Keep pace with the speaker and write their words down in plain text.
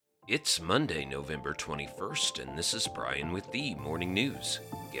It's Monday, November 21st, and this is Brian with the Morning News.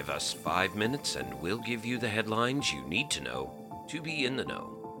 Give us 5 minutes and we'll give you the headlines you need to know to be in the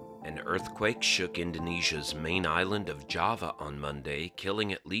know. An earthquake shook Indonesia's main island of Java on Monday,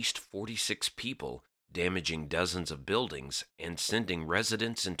 killing at least 46 people, damaging dozens of buildings, and sending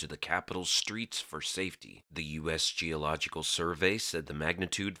residents into the capital's streets for safety. The U.S. Geological Survey said the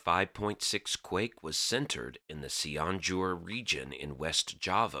magnitude 5.6 quake was centered in the Cianjur region in West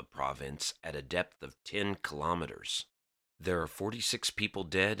Java province at a depth of 10 kilometers. There are 46 people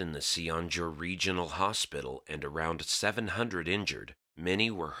dead in the Cianjur Regional Hospital and around 700 injured.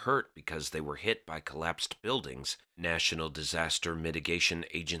 Many were hurt because they were hit by collapsed buildings, National Disaster Mitigation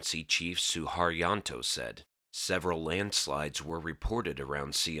Agency Chief Suharyanto said. Several landslides were reported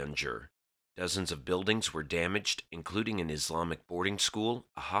around Cianjur. Dozens of buildings were damaged, including an Islamic boarding school,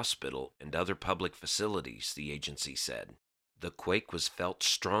 a hospital, and other public facilities, the agency said. The quake was felt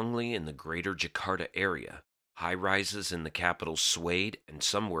strongly in the greater Jakarta area. High-rises in the capital swayed and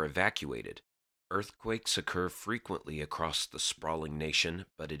some were evacuated. Earthquakes occur frequently across the sprawling nation,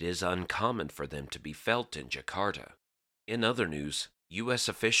 but it is uncommon for them to be felt in Jakarta. In other news, U.S.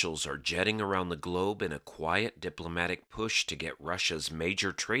 officials are jetting around the globe in a quiet diplomatic push to get Russia's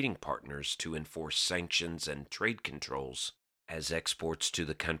major trading partners to enforce sanctions and trade controls, as exports to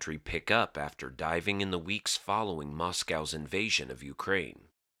the country pick up after diving in the weeks following Moscow's invasion of Ukraine.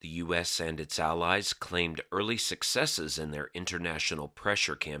 The U.S. and its allies claimed early successes in their international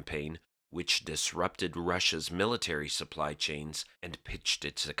pressure campaign, which disrupted Russia's military supply chains and pitched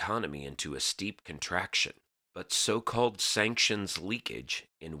its economy into a steep contraction. But so-called sanctions leakage,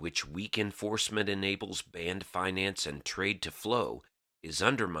 in which weak enforcement enables banned finance and trade to flow, is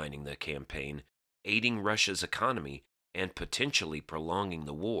undermining the campaign, aiding Russia's economy, and potentially prolonging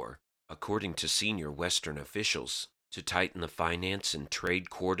the war, according to senior Western officials. To tighten the finance and trade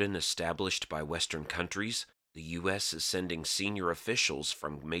cordon established by Western countries, the U.S. is sending senior officials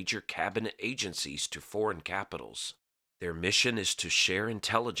from major cabinet agencies to foreign capitals. Their mission is to share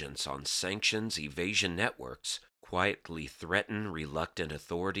intelligence on sanctions evasion networks, quietly threaten reluctant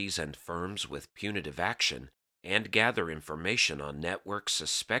authorities and firms with punitive action, and gather information on networks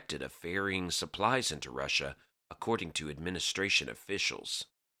suspected of ferrying supplies into Russia, according to administration officials.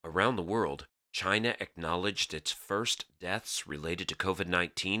 Around the world, China acknowledged its first deaths related to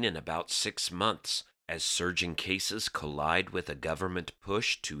COVID-19 in about 6 months, as surging cases collide with a government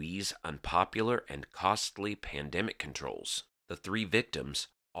push to ease unpopular and costly pandemic controls. The 3 victims,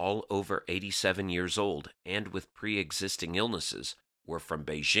 all over 87 years old and with pre-existing illnesses, were from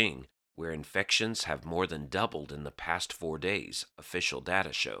Beijing, where infections have more than doubled in the past 4 days, official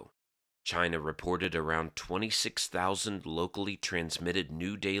data show. China reported around 26,000 locally transmitted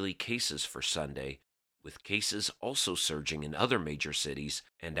new daily cases for Sunday, with cases also surging in other major cities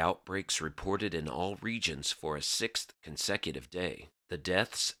and outbreaks reported in all regions for a 6th consecutive day. The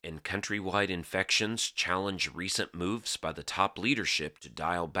deaths and countrywide infections challenge recent moves by the top leadership to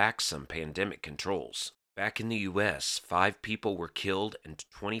dial back some pandemic controls. Back in the U.S., 5 people were killed and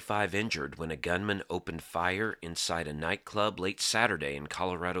 25 injured when a gunman opened fire inside a nightclub late Saturday in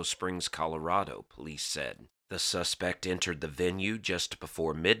Colorado Springs, Colorado, police said. The suspect entered the venue just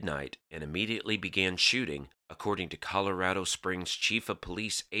before midnight and immediately began shooting, according to Colorado Springs Chief of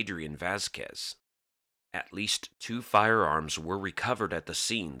Police Adrian Vasquez. At least 2 firearms were recovered at the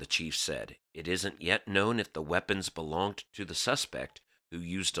scene, the chief said. It isn't yet known if the weapons belonged to the suspect, who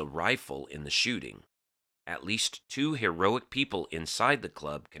used a rifle in the shooting. At least 2 heroic people inside the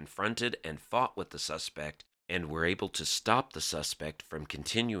club confronted and fought with the suspect and were able to stop the suspect from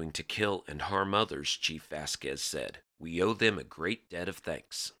continuing to kill and harm others, Chief Vasquez said. We owe them a great debt of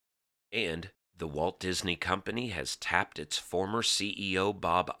thanks. And the Walt Disney Company has tapped its former CEO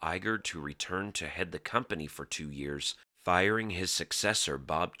Bob Iger to return to head the company for 2 years, firing his successor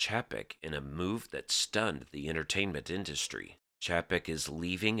Bob Chapek in a move that stunned the entertainment industry. Chapek is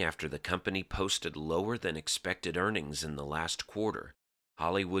leaving after the company posted lower than expected earnings in the last quarter.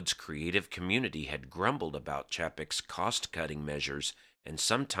 Hollywood's creative community had grumbled about Chapek's cost-cutting measures and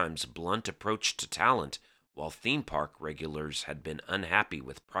sometimes blunt approach to talent, while theme park regulars had been unhappy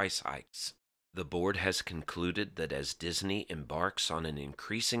with price hikes. The board has concluded that as Disney embarks on an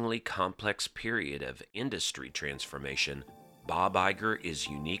increasingly complex period of industry transformation, Bob Iger is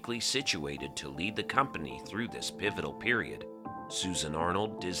uniquely situated to lead the company through this pivotal period, Susan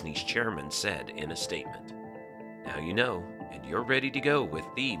Arnold, Disney's chairman, said in a statement. Now you know, and you're ready to go with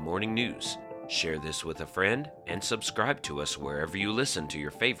the Morning News. Share this with a friend and subscribe to us wherever you listen to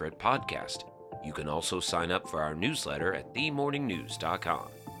your favorite podcast. You can also sign up for our newsletter at themorningnews.com.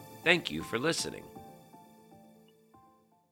 Thank you for listening.